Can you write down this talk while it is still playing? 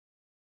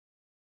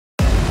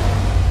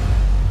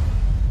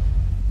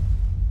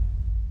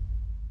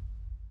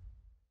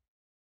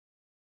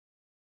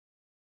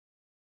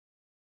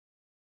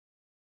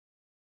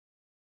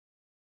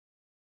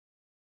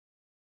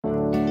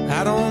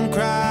I don't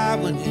cry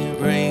when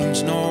it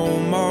rains no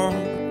more,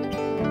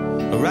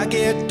 or I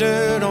get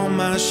dirt on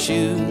my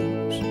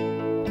shoes.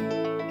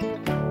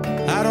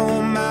 I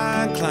don't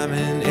mind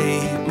climbing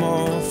 8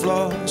 more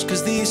floors,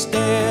 'cause these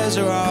stairs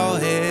are all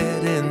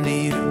heading to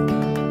you.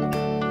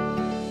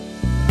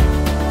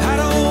 I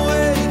don't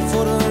wait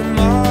for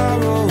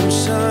tomorrow's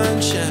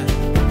sunshine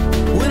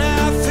when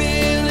I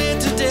feel it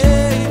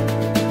today.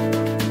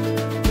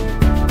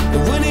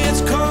 And when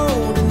it's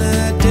cold in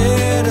the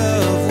dead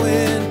of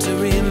winter,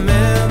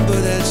 remember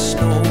that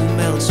snow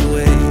melts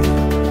away.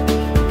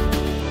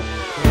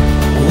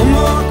 One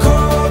more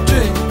cold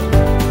drink,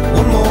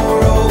 one more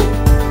roll,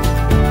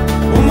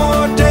 one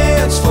more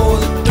dance before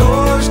the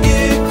doors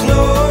get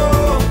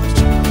closed.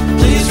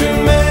 Please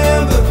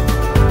remember,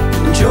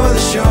 enjoy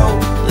the show.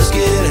 Let's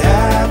get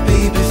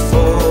happy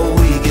before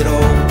we get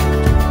old.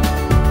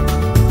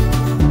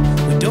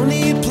 We don't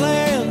need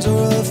plans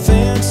or a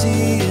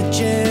fancy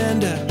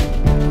agenda.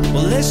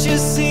 Well, let's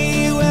just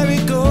see where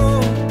it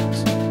goes.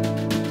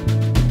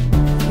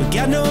 We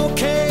got no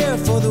care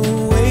for the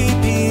way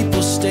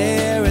people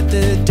stare at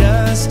the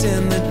dust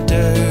and the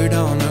dirt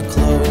on our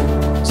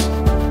clothes.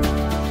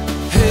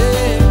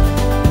 Hey,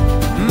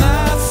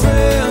 my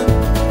friend,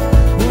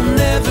 we'll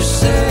never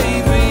say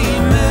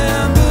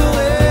remember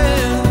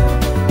when,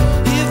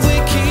 if we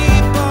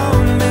keep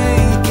on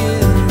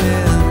making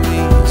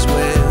memories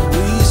where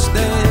we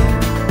stand,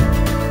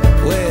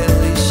 where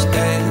we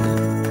stand.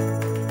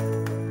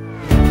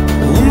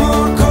 One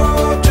more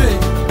cold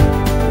drink,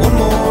 one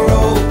more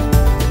roll,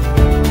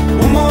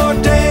 one more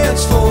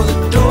dance before the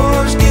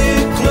doors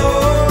get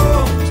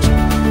closed.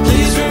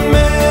 Please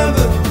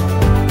remember,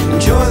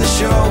 enjoy the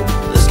show.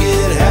 Let's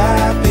get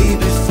happy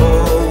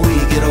before we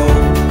get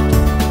old.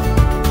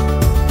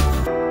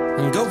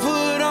 And go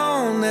put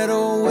on that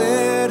old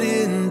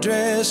wedding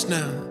dress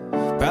now.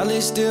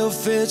 Probably still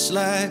fits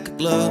like a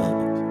glove.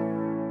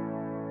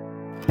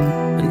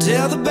 And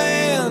tell the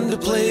band to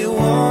play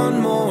one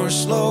more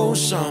slow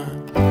song,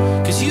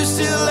 'cause you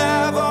still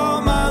have all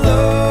my love.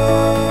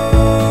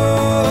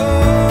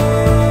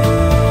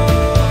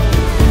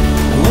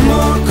 One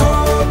more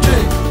cold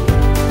drink,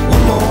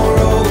 one more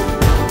roll,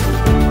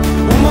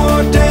 one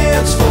more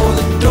dance before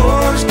the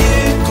doors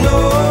get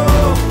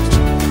closed.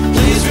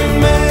 Please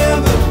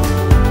remember,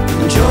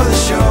 enjoy the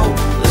show.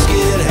 Let's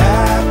get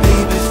happy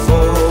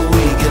before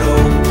we get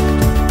old.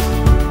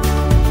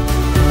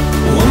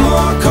 One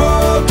more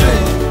cold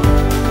drink,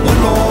 one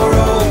more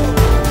roll,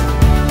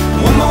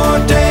 one more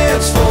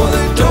dance before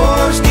the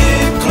doors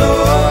get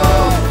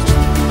closed.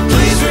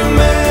 Please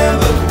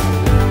remember,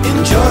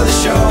 enjoy the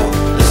show.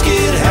 Let's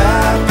get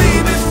happy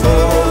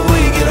before we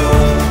get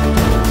old.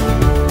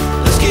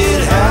 Let's get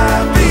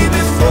happy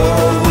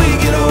before we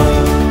get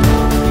old.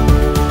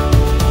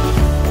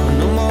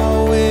 No more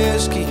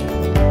whiskey,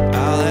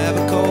 I'll have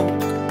a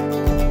Coke.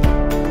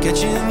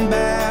 Catching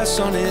bass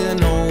on an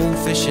old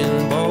fishing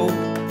boat.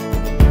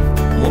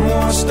 One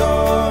more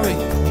story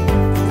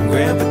from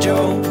Grandpa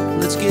Joe.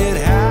 Let's get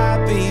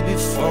happy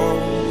before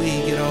we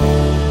get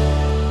old.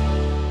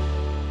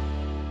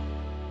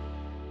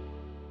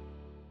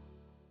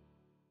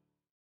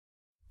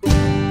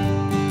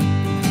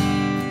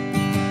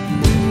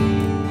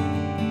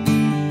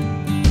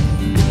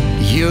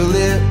 Your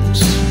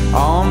lips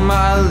on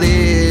my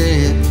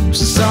lips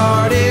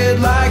started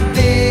like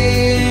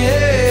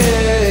this,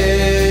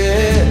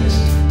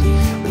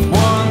 with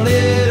one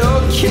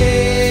little kiss.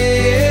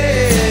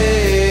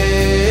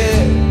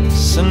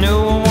 I knew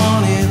I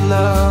wanted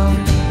love.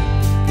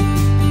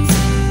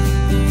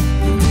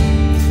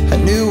 I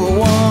knew I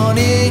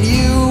wanted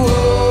you.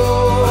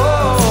 Oh,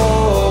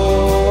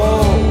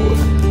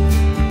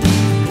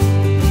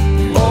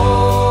 oh,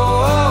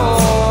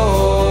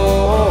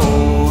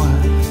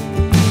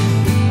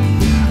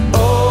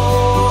 oh.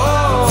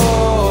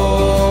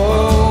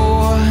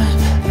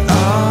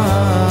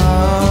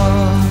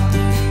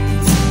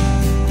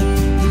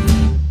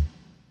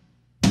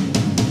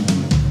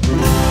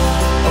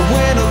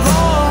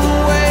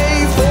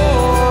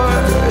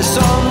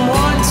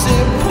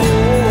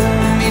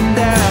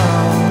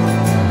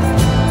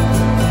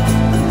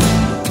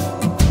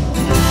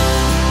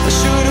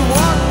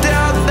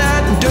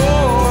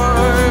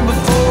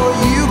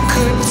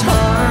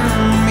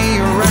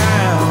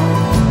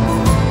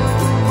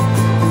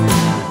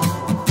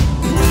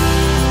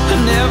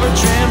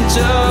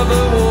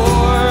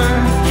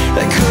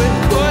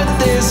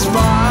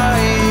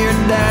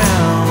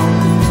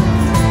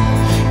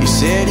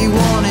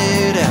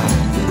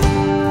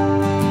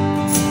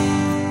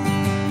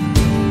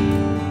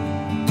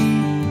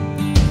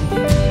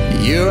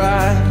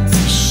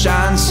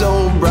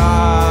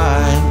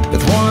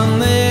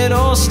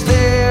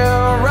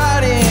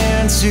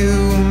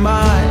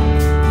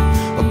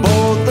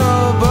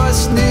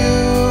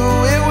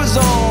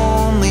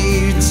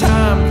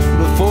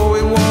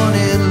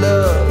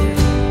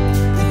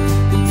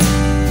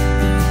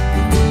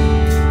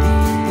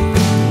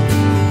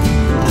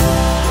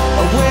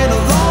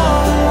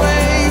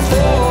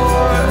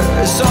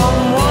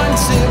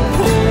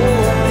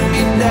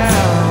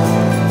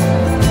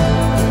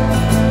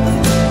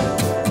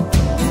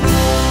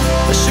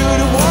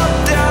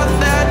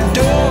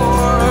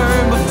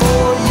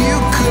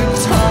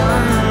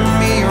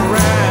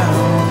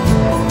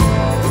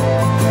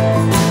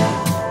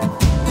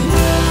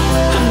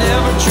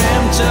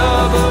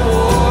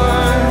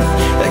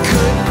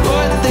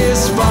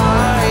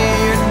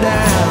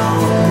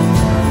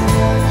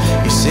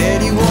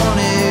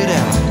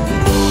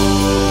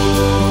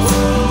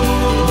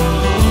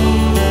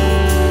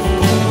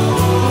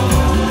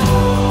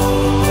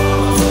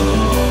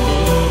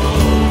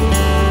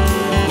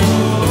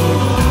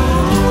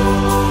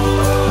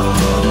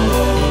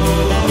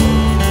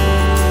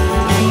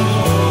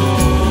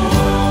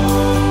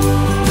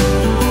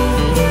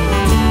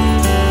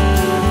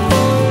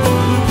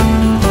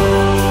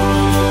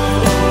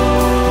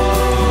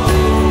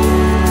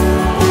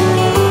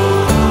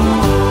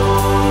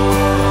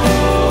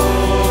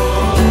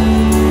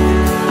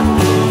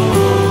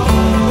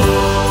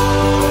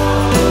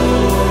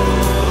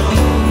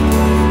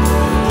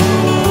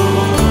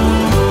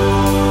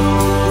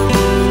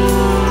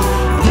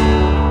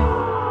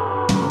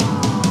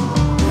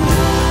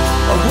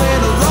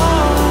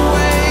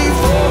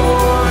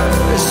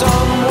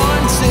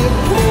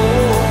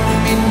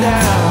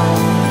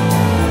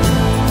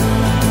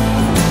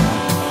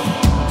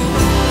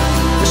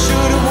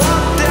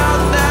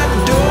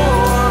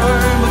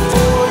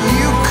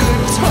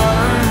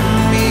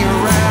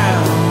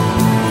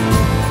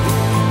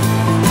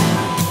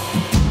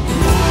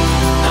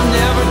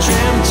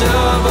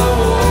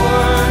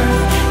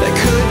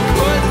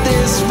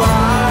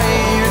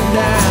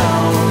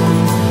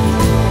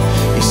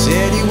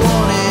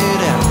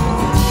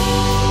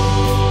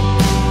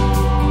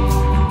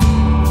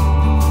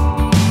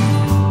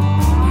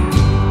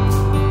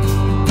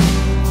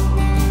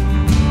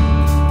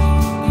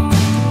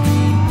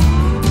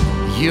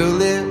 your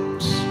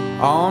lips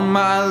on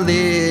my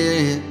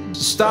lips.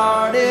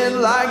 Started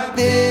like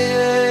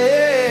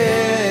this,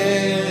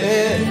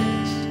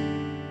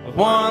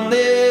 one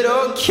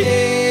little kiss.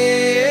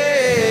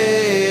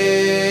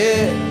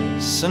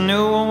 I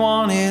knew I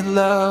wanted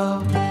love.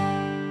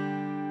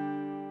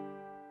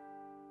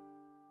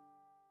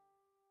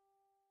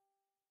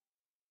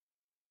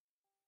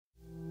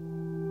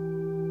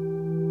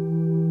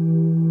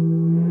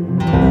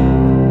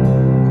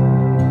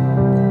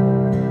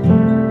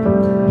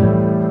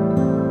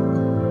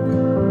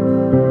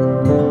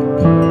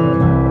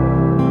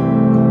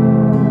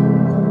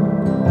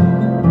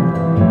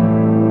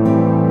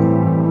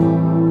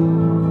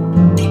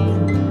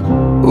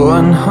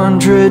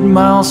 "100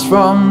 miles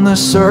from the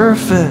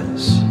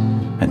surface,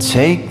 I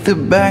take the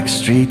back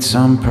streets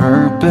on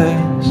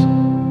purpose,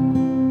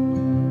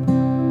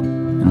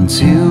 and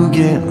to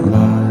get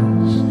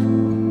lost.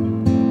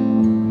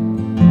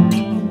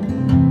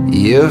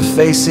 Your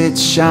face, it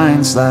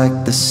shines like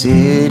the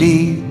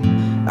city.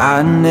 I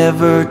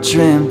never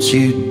dreamt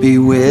you'd be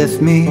with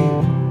me.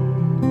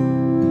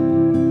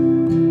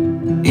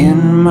 In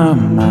my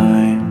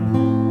mind,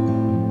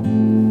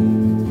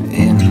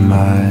 in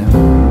my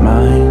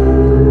mind.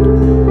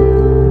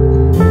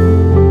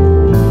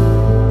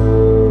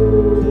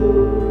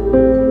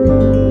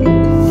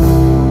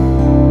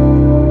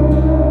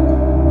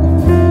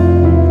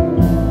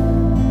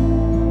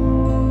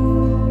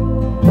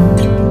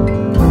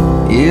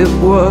 It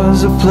was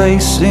a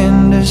place in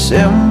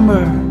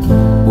December.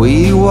 We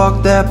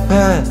walked that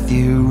path,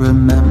 you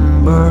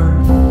remember.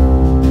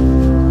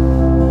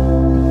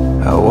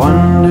 I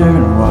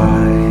wondered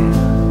why.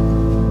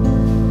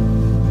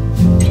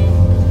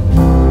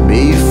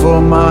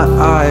 Before my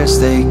eyes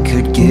they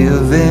could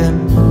give in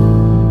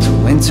to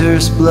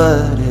winter's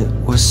blood, it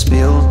was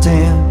spilled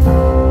in.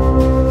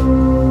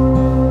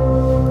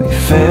 We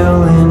fell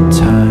in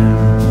time.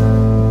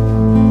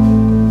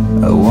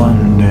 I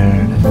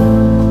wondered,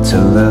 to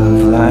love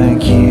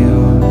like you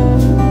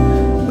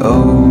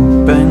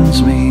opens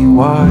me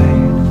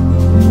wide,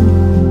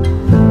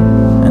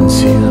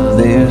 until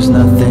there's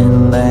nothing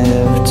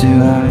left to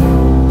hide.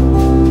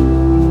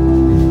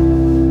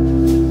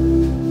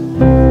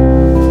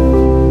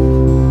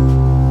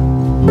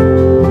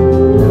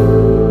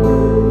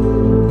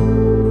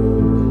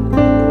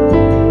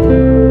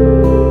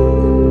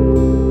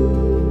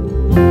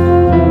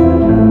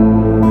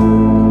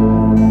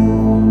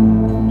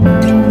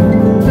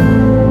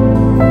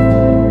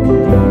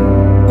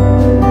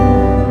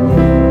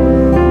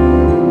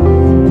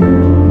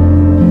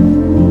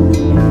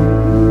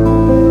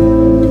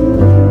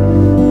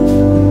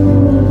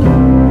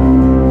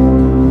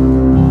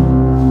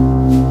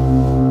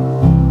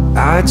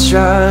 I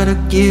try to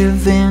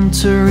give in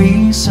to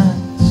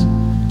reasons,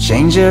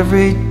 change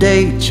every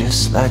day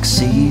just like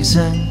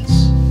seasons.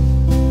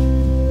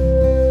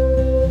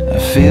 I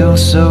feel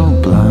so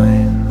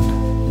blind,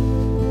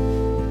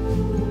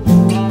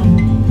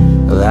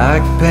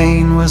 like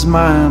pain was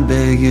my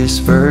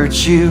biggest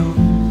virtue.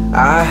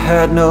 I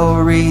had no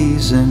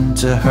reason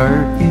to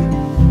hurt you.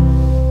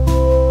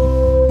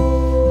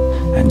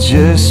 I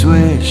just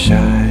wish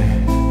I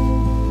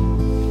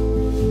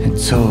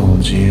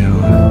told you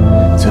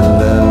to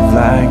love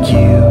like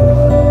you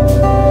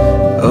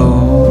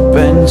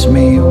opens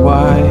me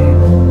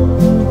wide,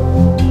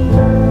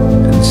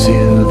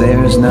 until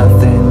there's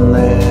nothing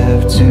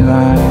left to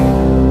hide.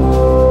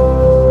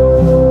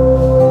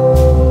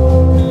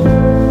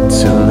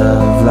 To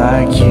love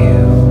like you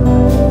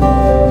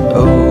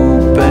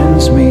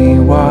opens me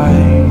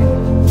wide,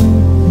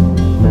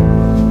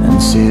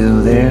 until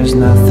there's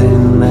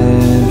nothing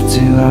left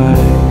to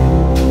hide.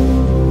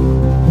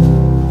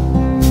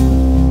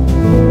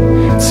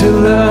 To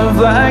love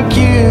like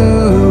you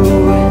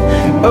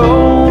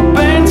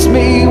opens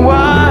me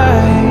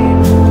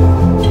wide,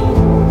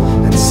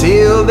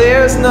 until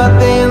there's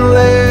nothing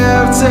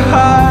left to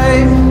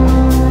hide.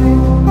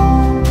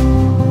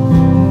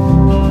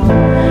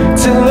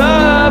 To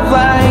love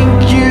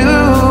like you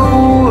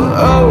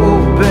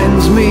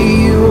opens me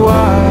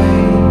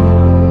wide,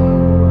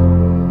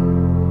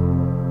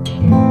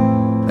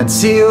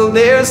 until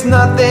there's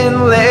nothing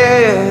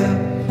left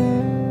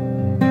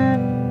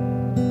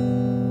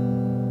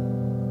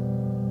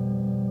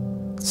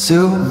to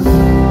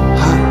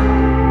hide.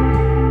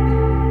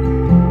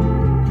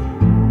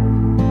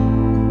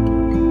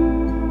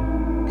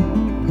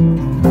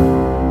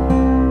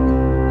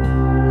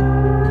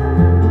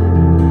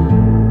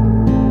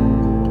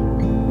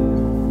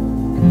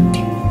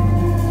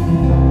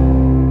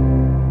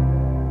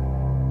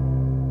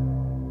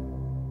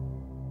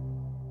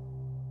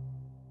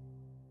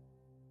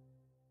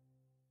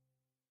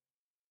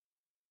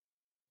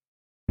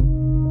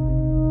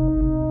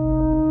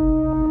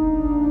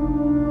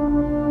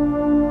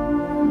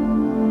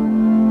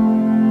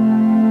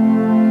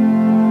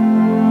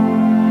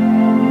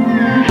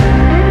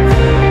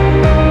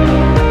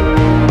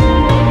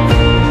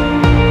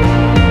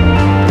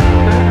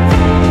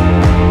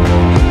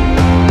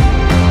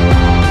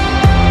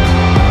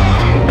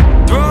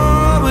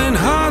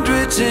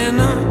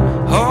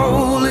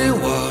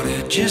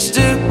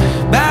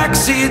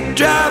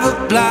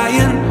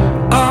 flying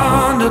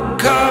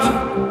undercover.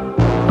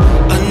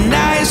 A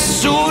nice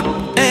suit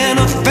and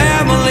a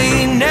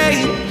family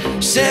name.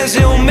 Says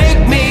he'll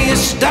make me a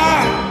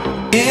star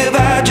if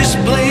I just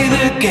play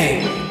the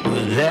game.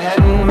 But that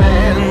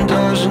man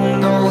doesn't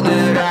know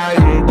that I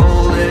am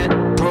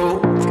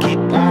bulletproof.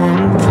 Keep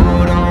one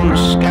foot on the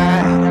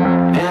sky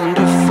and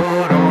a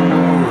foot on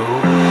the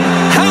roof.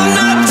 I'm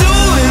not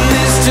doing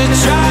this to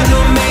try to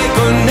make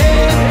a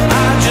name.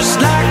 I just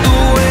like the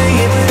way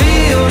it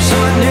feels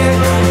on it,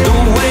 the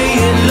way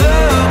it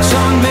looks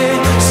on me.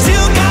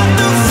 Still got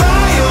the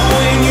fire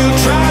when you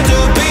try to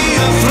be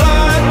a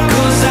flood.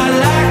 'Cause I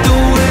like the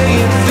way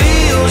it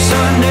feels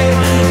on it.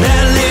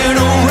 That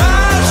little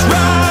rush,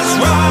 rush,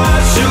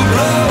 rush of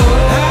blood.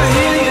 I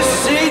hear your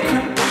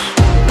secrets,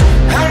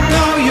 I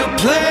know your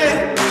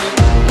plans.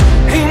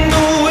 Ain't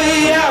no way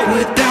out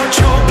without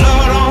your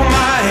blood on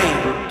my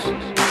hands.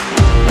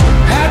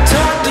 I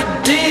talk to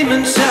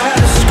demons, I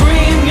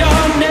scream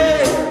your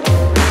name.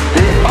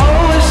 They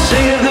always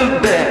say the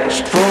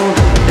best for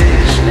the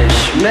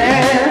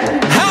businessman.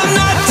 I'm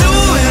not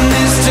doing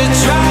this to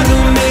try to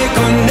make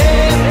a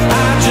name.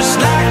 I just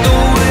like the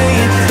way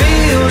it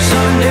feels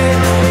on it,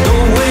 the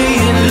way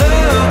it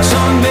looks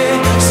on me.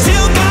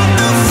 Still got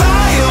the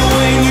fire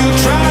when you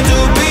try to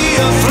be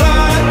a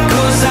flood.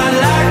 'Cause I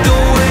like the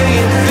way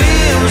it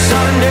feels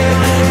on it.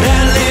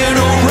 That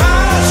little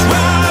rush,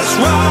 rush,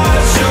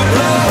 rush of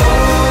blood.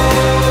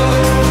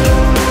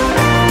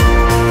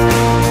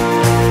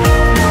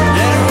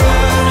 That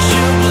rush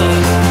of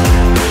blood,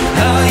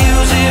 I'll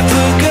use it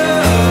for good.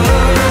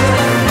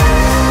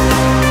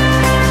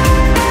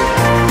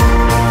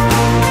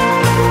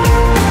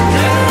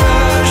 That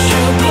rush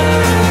of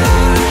blood,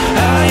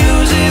 I'll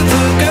use it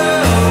for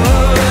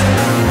good.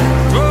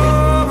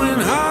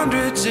 Throwing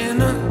hundreds in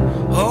the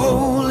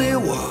holy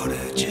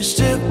water. Just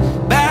a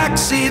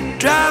backseat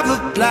driver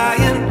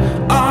flying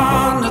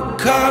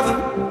undercover.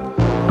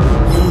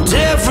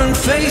 Different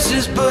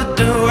faces, but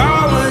they're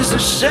always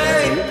the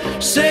same.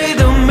 Say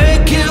they'll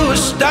make you a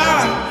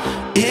star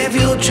if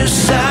you'll just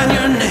sign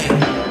your name.